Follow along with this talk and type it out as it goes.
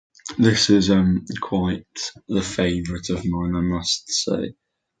This is quite the favourite of mine, I must say.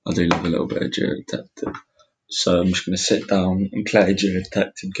 I do love a little bit of geodetective. So I'm just going to sit down and play a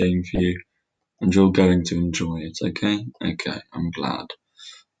geodetective game for you, and you're going to enjoy it, okay? Okay, I'm glad.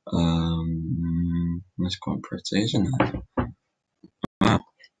 That's quite pretty, isn't it? Wow.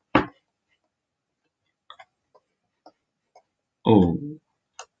 Oh,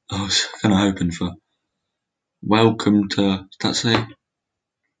 I was kind of hoping for welcome to, does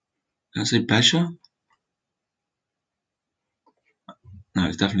that say Beja? No,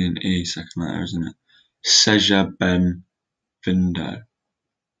 it's definitely an E second letter, isn't it? Seja bem-vindo.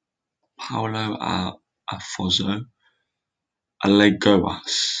 Paulo Afonso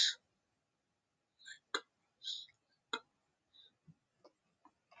Alegoas.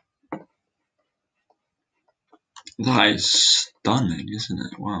 That is stunning, isn't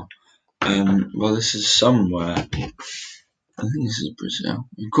it? Wow. Well, this is somewhere. I think this is Brazil.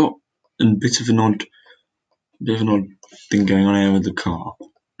 You've got a bit of an odd thing going on here with the car.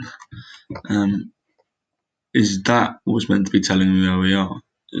 Is that what's meant to be telling me where we are?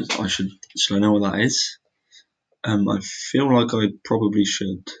 Should I know what that is? I feel like I probably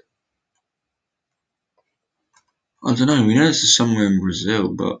should. I don't know. We know this is somewhere in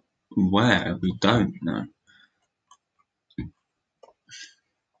Brazil, but where we don't know.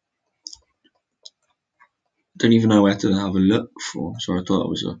 Don't even know where to have a look for. So I thought it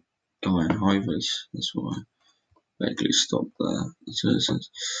was a guy in hivers. That's why I vaguely stopped there. So it says,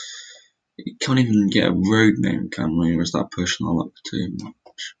 you can't even get a road name, can we? Or is that pushing our luck too much?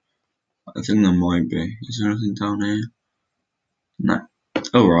 I think there might be. Is there anything down here? No.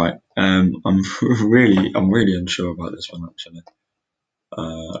 All right. I'm really unsure about this one actually.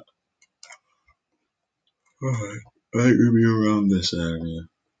 Alright. I think we'll be around this area.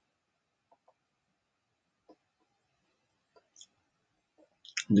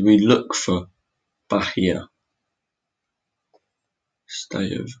 Do we look for Bahia?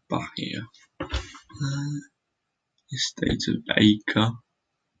 State of Bahia. State of Acre.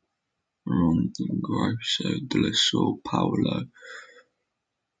 Ronda Grosso de Sao Paulo.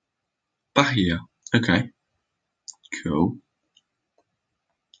 Bahia. Okay. Cool.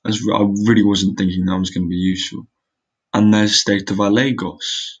 I really wasn't thinking that was going to be useful. And there's State of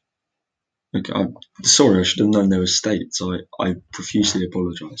Alagos. Okay, sorry, I should have known there were states. I profusely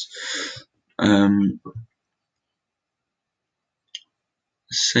apologise.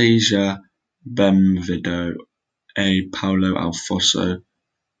 Seja bem-vindo a Paulo Afonso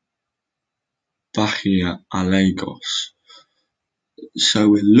Bahia Alagos. So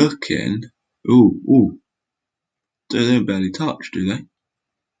we're looking. Ooh. They don't barely touch, do they?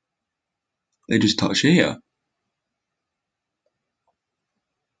 They just touch here.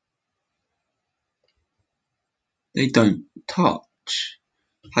 They don't touch.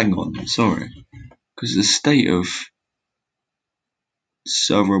 Hang on, sorry. Because the state of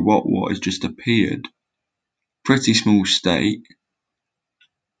Sarawak has just appeared. Pretty small state.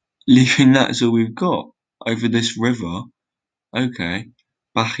 Leaving that's all we've got. Over this river. Okay.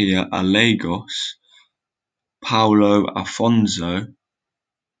 Bahia Alagos. Paulo Afonso.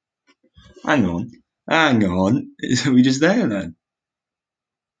 Hang on. Are we just there then?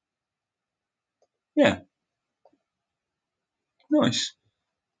 Yeah. Nice.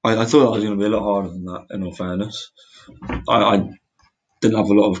 I thought that was going to be a lot harder than that, in all fairness. I didn't have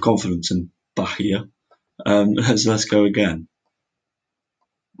a lot of confidence in Bahia. Let's go again.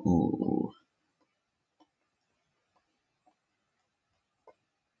 Oh.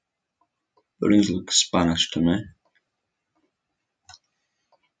 Buildings look Spanish to me.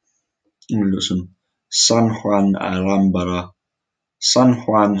 We've got some San Juan Rambla,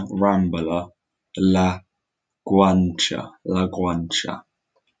 La Guancha.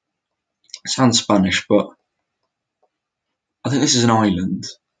 Sounds Spanish, but I think this is an island.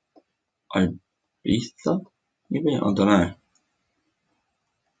 Ibiza? Maybe? I don't know.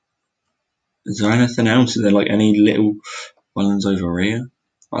 Is there anything else? Is there like any little islands over here?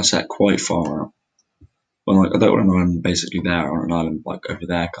 I set quite far out. Well, like I don't want an island basically there, or an island like over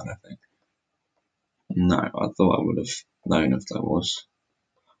there kind of thing. No, I thought I would have known if there was.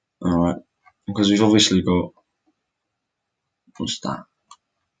 Alright. Because we've obviously got, what's that?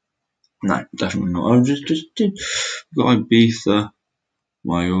 No, definitely not. I've just got Ibiza,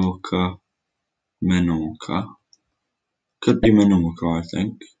 Mallorca, Menorca. Could be Menorca, I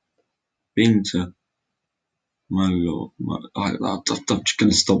think. Been to Mallorca. I'm just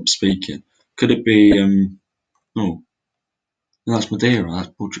gonna stop speaking. Could it be oh, that's Madeira, that's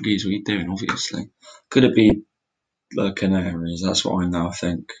Portuguese, what are you doing, obviously. Could it be the Canaries? That's what I now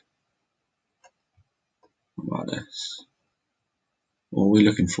think. What about this? What are we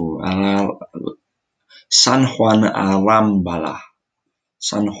looking for? San Juan Arambala.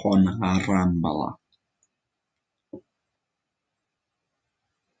 San Juan Arambala.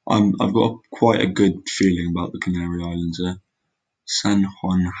 I've got quite a good feeling about the Canary Islands there. San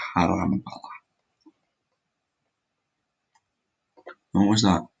Juan Arambala. What was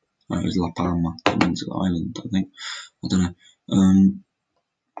that? Oh, it was La Palma. That means the island, I think. I don't know.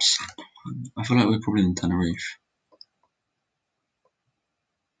 San Juan. I feel like we're probably in Tenerife.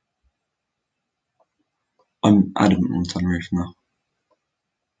 I'm adamant on Tenerife now.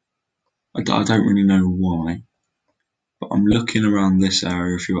 I don't really know why, but I'm looking around this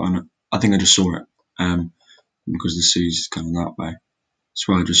area. I think I just saw it, because the sea's kind of that way. That's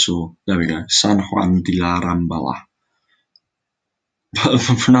where I just saw. There we go, San Juan de la Rambala. But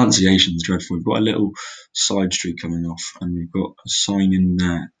the pronunciation's dreadful. We've got a little side street coming off, and we've got a sign in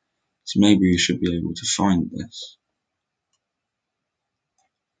there. So maybe we should be able to find this.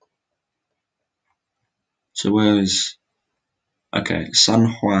 So where's San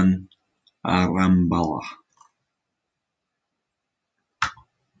Juan Arambala.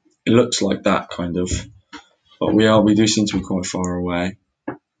 It looks like that kind of, but we do seem to be quite far away.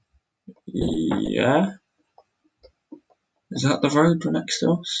 Yeah, is that the road next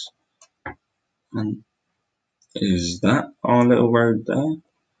to us? And is that our little road there?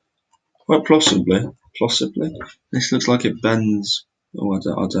 Well, possibly. This looks like it bends. Oh, I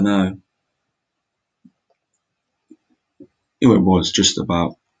don't know. It was just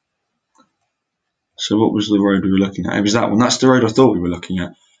about. So what was the road we were looking at? It was that one. That's the road I thought we were looking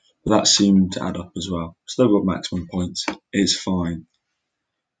at. But that seemed to add up as well. Still got maximum points. It's fine.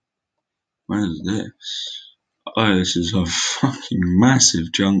 Where is this? Oh, this is a fucking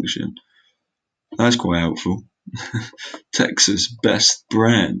massive junction. That's quite helpful. Texas best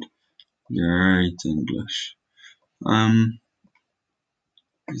brand. Great English.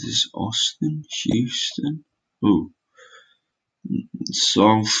 Is this Austin? Houston? Ooh.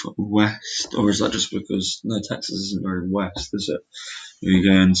 Southwest, or is that just because no, Texas isn't very west, is it? We're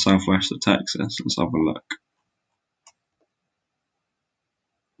going southwest of Texas. Let's have a look.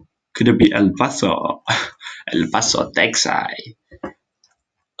 Could it be El Paso? El Paso, Texas.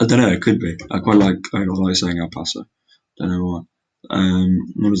 I don't know. It could be. I quite like saying El Paso. Don't know why.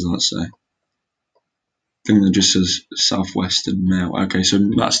 What does that say? I think that just says Southwestern Mail. Okay, so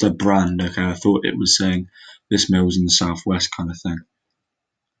that's their brand. Okay, I thought it was saying this mail was in the southwest kind of thing.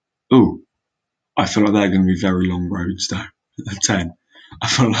 Ooh, I feel like they're going to be very long roads though. 10. I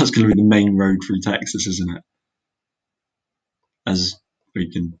feel like that's going to be the main road through Texas, isn't it? As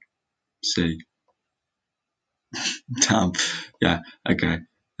we can see. Damn. Yeah. Okay.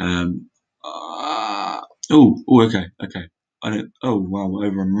 Okay. Oh wow,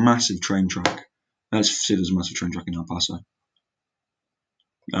 over a massive train track. Let's see. There's a massive train track in El Paso.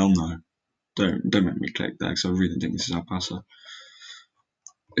 Oh no. Don't make me click there because I really think this is El Paso.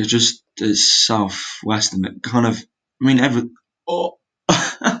 It's southwest and it kind of. I mean,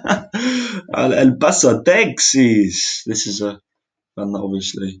 El Paso, Texas. This is a one that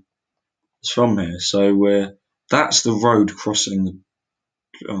obviously is from here. So that's the road crossing the.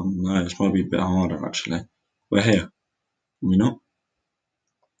 Oh no, this might be a bit harder actually. We're here. Are we not?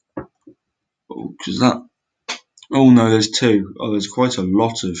 Because that. Oh no, there's two. Oh, there's quite a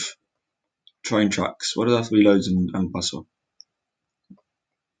lot of train tracks. Why do there have to be loads in El Paso?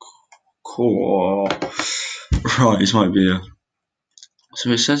 Cool. Right, this might be a.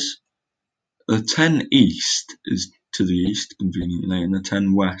 So it says the 10 east is to the east conveniently, and the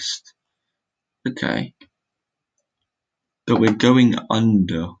 10 west. Okay. But we're going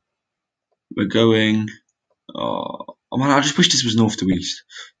under. We're going. Oh man, I just wish this was north to east,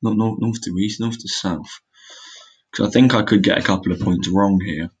 not north to east, north to south. Because I think I could get a couple of points wrong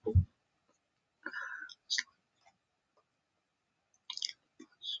here.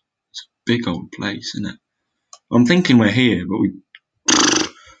 It's a big old place, isn't it? I'm thinking we're here, but we.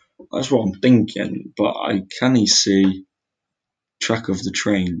 That's what I'm thinking, but I can't see track of the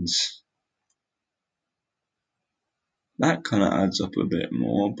trains. That kind of adds up a bit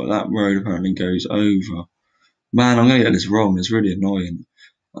more, but that road apparently goes over. Man, I'm gonna get this wrong. It's really annoying.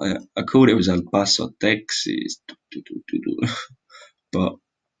 I called it was El Paso, Texas, but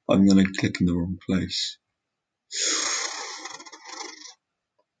I'm gonna click in the wrong place.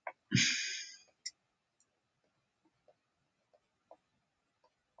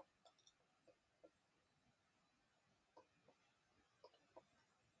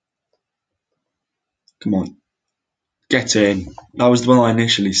 Come on, get in. That was the one I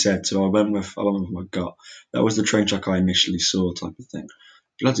initially said, so I went with my gut. That was the train track I initially saw, type of thing.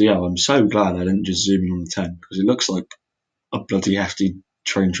 Bloody hell! I'm so glad I didn't just zoom in on the 10 because it looks like a bloody hefty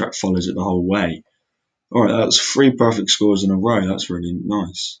train track follows it the whole way. Alright, that's 3 perfect scores in a row. That's really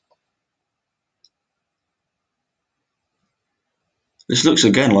nice. This looks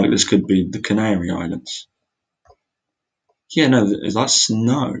again like this could be the Canary Islands. Yeah, no, that's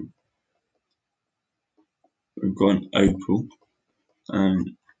snow. We've got an opal.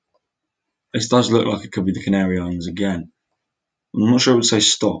 This does look like it could be the Canary Islands again. I'm not sure it would say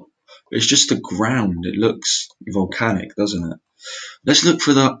stop. It's just the ground. It looks volcanic, doesn't it? Let's look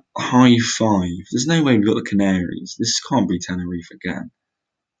for the high 5. There's no way we've got the Canaries. This can't be Tenerife again.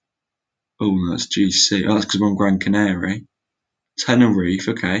 Oh, that's GC. Oh, that's because we're on Gran Canaria. Tenerife,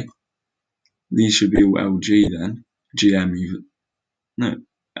 okay. These should be all LG then. GM even.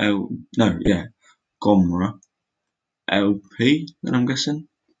 Yeah. Gomra. LP, then I'm guessing.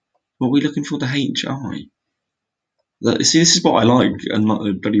 What are we looking for? The HI. See, this is what I like, and not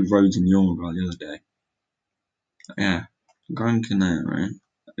the bloody roads in Uruguay the other day. Yeah. Gran Canaria.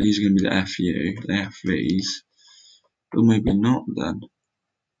 These are going to be the FU, the FVs. Or maybe not then.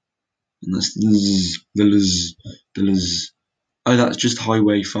 And that's the Lz. Oh, that's just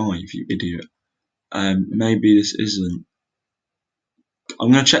Highway 5, you idiot. Maybe this isn't.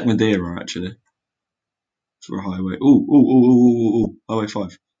 I'm going to check Madeira, actually. For a highway. Ooh. Highway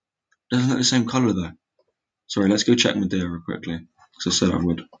 5. Doesn't look the same colour, though. Sorry, let's go check Madeira quickly. Because I said I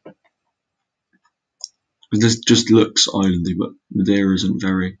would. This just looks islandy, but Madeira isn't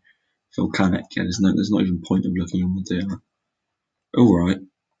very volcanic. Yeah, there's not even point of looking on Madeira. Alright.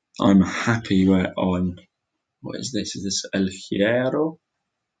 I'm happy we're on. What is this? Is this El Hierro?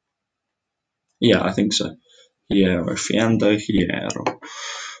 Yeah, I think so. Hierro, Fiando Hierro.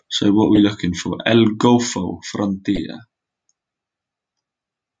 So what are we looking for? El Golfo Frontier.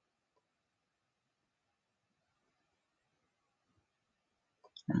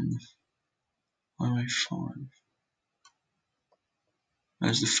 And Highway 5.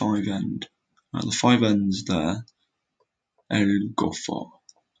 There's the 5 end. Right, the 5 ends there. El Golfo.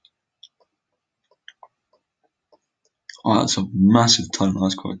 Oh, that's a massive tunnel.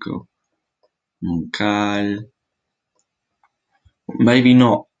 That's quite cool. Moncal. Maybe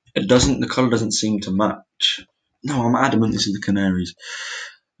not. It doesn't. The color doesn't seem to match. No, I'm adamant this is the Canaries.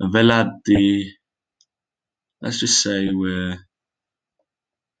 Veladi. Let's just say we're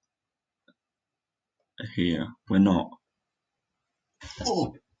here. We're not.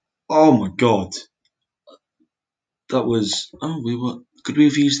 Oh my god. That was. Oh, we were. Could we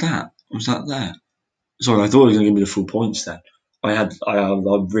have used that? Was that there? Sorry, I thought it was going to give me the full points then. I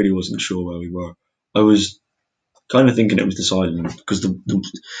really wasn't sure where we were. I was kind of thinking it was this island because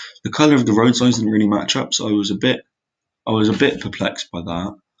the color of the road signs didn't really match up, so I was a bit perplexed by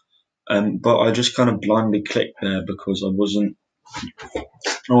that. But I just kind of blindly clicked there because I wasn't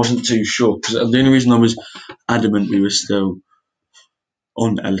too sure. Because the only reason I was adamant we were still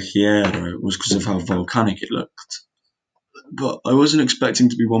on El Hierro was because of how volcanic it looked. But I wasn't expecting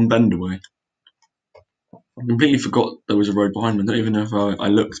to be one bend away. I completely forgot there was a road behind me. I don't even know if I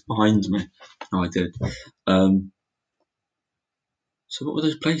looked behind me. No, I did. So what were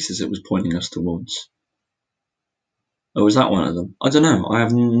those places it was pointing us towards? Oh, was that one of them? I don't know. I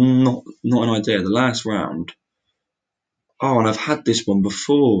have not an idea. The last round. Oh, and I've had this one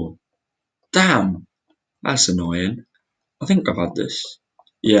before. Damn, that's annoying. I think I've had this.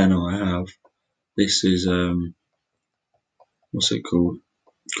 Yeah, no, I have. This is what's it called?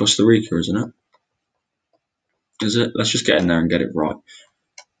 Costa Rica, isn't it? Is it? Let's just get in there and get it right.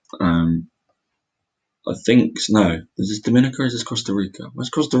 I think no. Is this Dominica or is this Costa Rica? Where's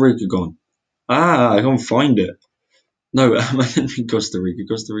Costa Rica gone? Ah, I can't find it. No, I didn't mean Costa Rica.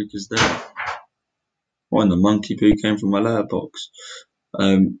 Costa Rica's there. Why, the monkey poo came from my letterbox.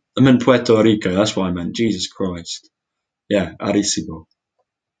 I meant Puerto Rico. That's what I meant. Jesus Christ. Yeah, Arecibo.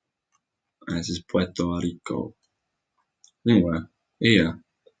 This is Puerto Rico. Anyway, here.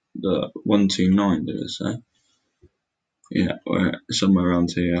 The 129, did it say? Yeah, somewhere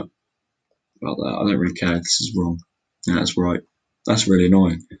around here. About that. I don't really care. This is wrong. Yeah, that's right. That's really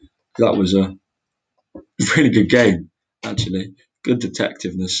annoying. That was a really good game, actually. Good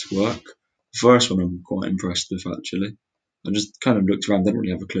detectiveness work. The first one I'm quite impressed with, actually. I just kind of looked around, didn't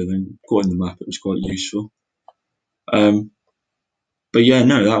really have a clue. Then got in the map, it was quite useful. But yeah,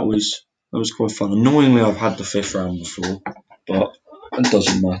 no, that was quite fun. Annoyingly, I've had the 5th round before, but it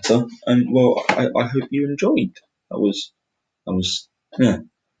doesn't matter. And well, I hope you enjoyed. That was yeah,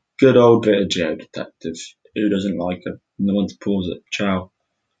 good old bit of geodetective. Who doesn't like it? No one to pause it. Ciao.